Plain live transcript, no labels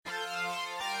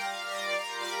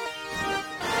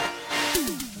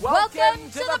Welcome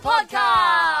to the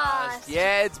podcast!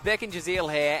 Yeah, it's Beck and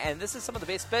Jazeel here, and this is some of the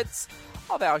best bits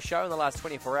of our show in the last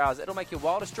 24 hours. It'll make your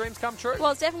wildest dreams come true. Well,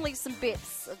 it's definitely some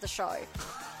bits of the show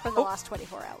from the last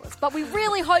 24 hours, but we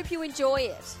really hope you enjoy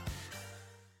it.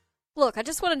 Look, I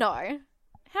just want to know,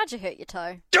 how'd you hurt your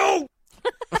toe? No!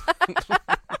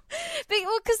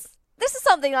 Because this is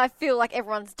something I feel like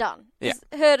everyone's done. Yeah.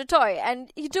 Is hurt a toe,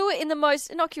 and you do it in the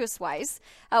most innocuous ways.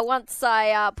 Once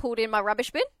I pulled in my rubbish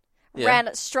bin, ran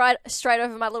it straight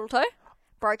over my little toe,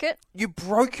 broke it. You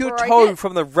broke your toe it.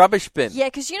 from the rubbish bin? Yeah,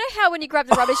 because you know how when you grab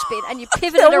the rubbish bin and you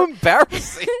pivot So it...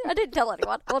 embarrassing. I didn't tell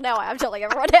anyone. Well, now I'm telling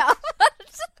everyone now.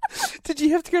 Did you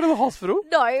have to go to the hospital?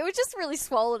 No, it was just really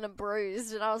swollen and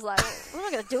bruised, and I was like, well, I'm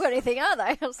not going to do anything, are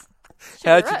they?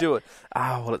 How'd you do it?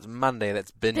 Oh, well, it's Monday.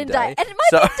 That's bin day. And my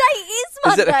bin day is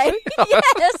Monday. Is it actually?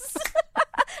 Yes.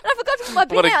 And I forgot to put my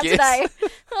bin out today.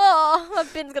 Oh, my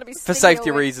bin's going to be For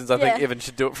safety reasons, I think Evan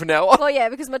should do it from now on. Well, yeah,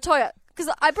 because my toe...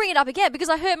 Because I bring it up again because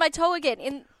I hurt my toe again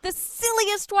in the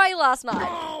silliest way last night.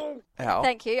 Ow.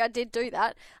 Thank you. I did do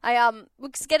that. I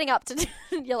was getting up to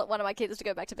yell at one of my kids to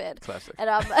go back to bed. Classic. And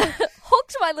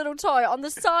hooked my little toe on the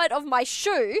side of my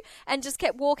shoe and just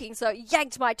kept walking. So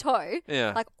yanked my toe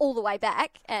like all the way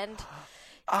back. And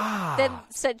then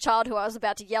said child who I was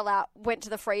about to yell at went to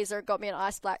the freezer and got me an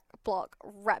ice block,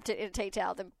 wrapped it in a tea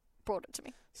towel, then brought it to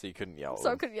me. So you couldn't yell.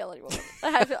 So I couldn't yell anymore.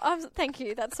 Thank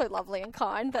you. That's so lovely and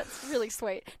kind. That's really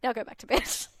sweet. Now go back to bed.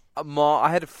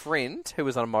 I had a friend who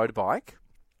was on a motorbike,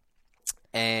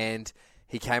 and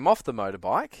he came off the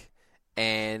motorbike,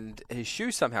 and his shoe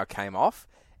somehow came off,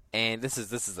 and this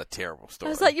is a terrible story.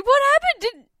 I was like, what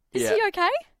happened? Is he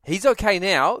okay? He's okay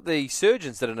now. The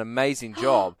surgeons did an amazing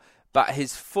job, but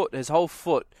his whole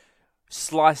foot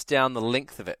sliced down the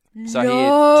length of it. So he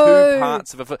had two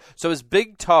parts of a foot. So his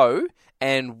big toe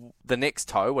and the next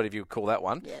toe, whatever you would call that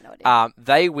one, no idea.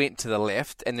 they went to the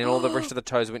left, and then all the rest of the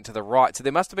toes went to the right. So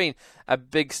there must have been a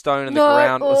big stone in the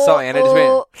ground or something, and it just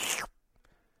went...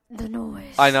 The noise.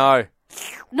 I know.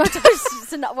 No,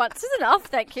 it's enough. Once is enough,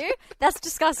 thank you. That's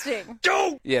disgusting.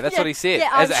 Yeah, that's what he said.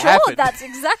 Yeah, as I'm it sure happened. that's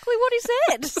exactly what he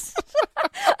said. So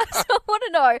I want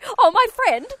to know. Oh, my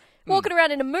friend, walking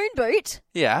around in a moon boot.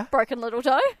 Yeah. Broken little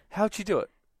toe. How'd you do it?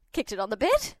 Kicked it on the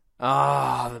bed.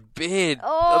 Ah, the bed.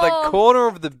 Oh, the corner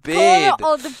of the bed.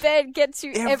 Corner of the bed gets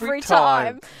you every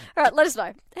time. All right, let us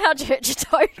know. How'd you hurt your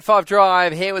toe? 5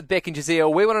 Drive, here with Beck and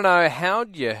Jazeel. We want to know,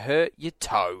 how'd you hurt your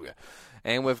toe?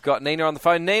 And we've got Nina on the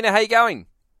phone. Nina, how you going?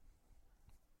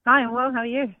 Hi, I'm well. How are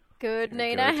you? Good,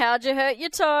 Nina. Good. How'd you hurt your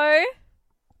toe?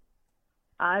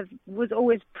 I was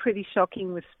always pretty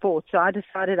shocking with sports, so I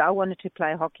decided I wanted to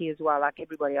play hockey as well, like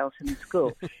everybody else in the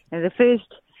school. And the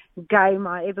first game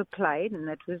I ever played, and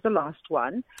that was the last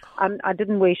one, I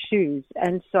didn't wear shoes.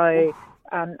 And so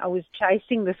I was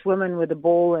chasing this woman with a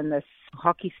ball and this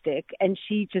hockey stick, and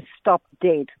she just stopped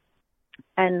dead.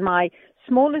 And my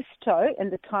smallest toe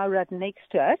and the tie rod next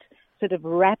to it sort of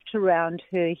wrapped around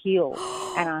her heel,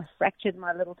 and I fractured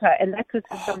my little toe. And that was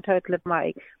the sum total of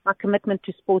my commitment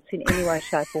to sports in any way,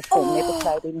 shape or form. Never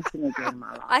played anything again in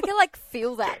my life. I can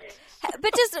feel that.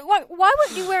 But just why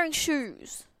weren't you wearing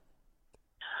shoes?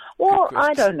 Well,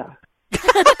 I don't know.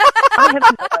 I have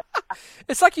no idea.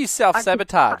 It's like you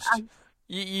self-sabotaged.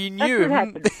 You knew. That's what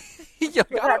happened. It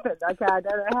happened. Okay, I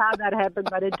don't know how that happened,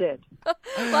 but it did.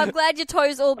 Well, I'm glad your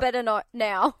toe's all better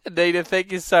now. Nina,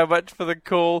 thank you so much for the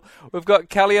call. We've got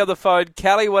Kelly on the phone.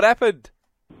 Kelly, what happened?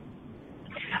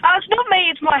 It's not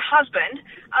me, it's my husband.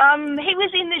 He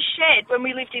was in the shed when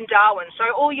we lived in Darwin,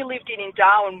 so all you lived in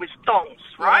Darwin was thongs,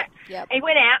 right? Yep. He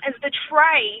went out and the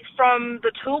tray from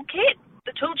the tool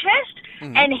chest,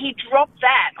 and he dropped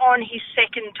that on his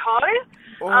second toe.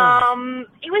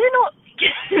 He was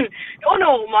in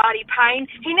almighty pain.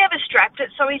 He never strapped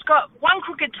it, so he's got one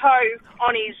crooked toe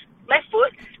on his left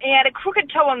foot, and he had a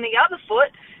crooked toe on the other foot,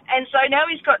 and so now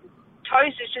he's got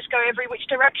toes that just go every which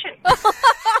direction.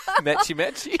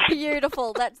 Matchy.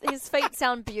 Beautiful. His feet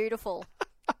sound beautiful.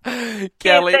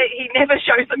 Kelly. Yeah, he never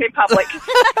shows them in public.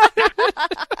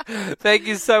 Thank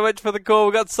you so much for the call.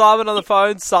 We've got Simon on the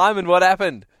phone. Simon, what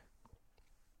happened?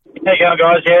 How you going,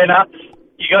 guys? Yeah, no,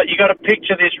 you got to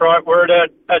picture this, right? We're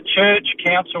at a church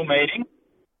council meeting,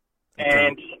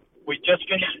 and we just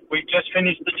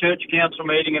finished the church council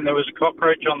meeting, and there was a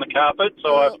cockroach on the carpet,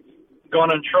 so I've gone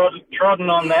and trodden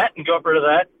on that and got rid of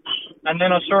that. And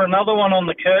then I saw another one on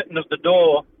the curtain of the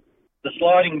door, the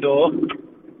sliding door,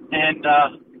 and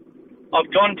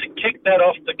I've gone to kick that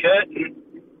off the curtain,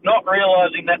 not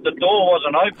realising that the door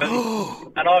wasn't open,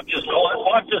 and I've just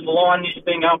lined this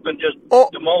thing up and just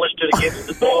demolished it against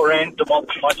the door and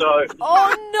demolished my toe.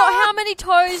 Oh no! How many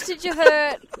toes did you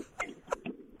hurt?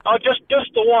 Oh, just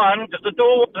the one, because the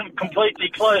door wasn't completely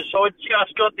closed, so it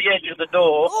just got the edge of the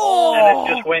door, and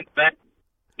it just went back.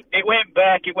 It went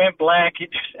back, it went black,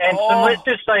 let's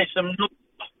just say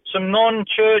some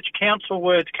non-church council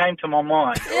words came to my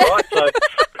mind, all right? So...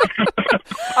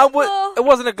 It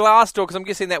wasn't a glass door, because I'm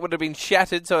guessing that would have been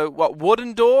shattered, so what,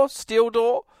 wooden door, steel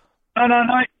door? No.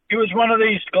 It was one of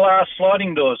these glass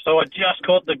sliding doors, so I just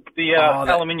caught the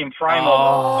aluminium frame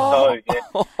on the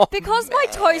stove. Yeah. Because my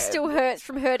toe still hurts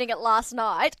from hurting it last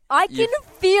night, I can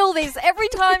feel this every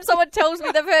time someone tells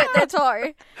me they've hurt their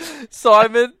toe.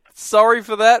 Simon, sorry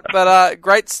for that, but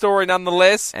great story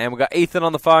nonetheless. And we've got Ethan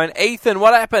on the phone. Ethan,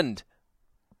 what happened?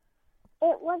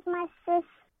 It was my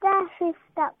sister who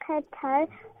stuck her toe,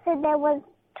 so there was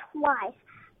twice.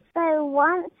 So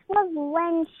once was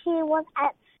when she was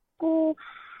at school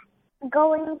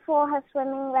going for her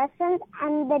swimming lessons,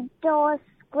 and the door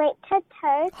scraped her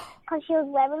toe because she was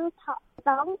wearing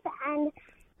thongs, and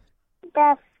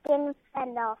the skin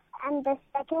fell off. And the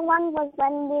second one was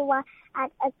when we were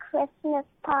at a Christmas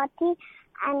party,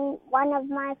 and one of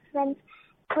my friends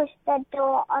pushed the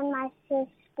door on my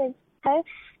sister's toe,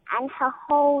 and her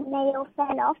whole nail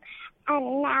fell off,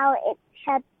 and now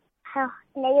her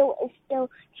nail is still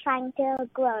trying to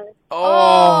grow.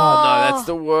 Oh, no, that's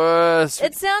the worst.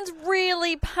 It sounds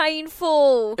really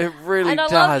painful. It really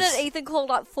does. And I love that Ethan called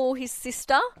up for his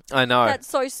sister. I know. That's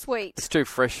so sweet. It's too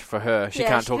fresh for her. She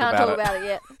can't talk about it. She can't talk about it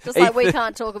yet. Just like we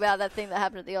can't talk about that thing that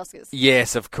happened at the Oscars.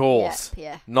 Yes, of course.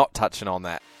 Yeah. Not touching on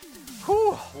that.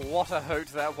 Whew, what a hoot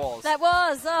that was. That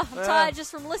was. Oh, I'm tired just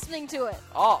from listening to it.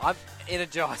 Oh, I'm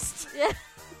energised. Yeah.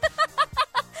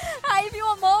 Hey, if you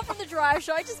want more from The Drive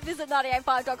Show, just visit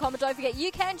 985.com, and don't forget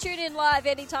you can tune in live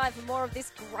anytime for more of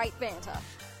this great banter.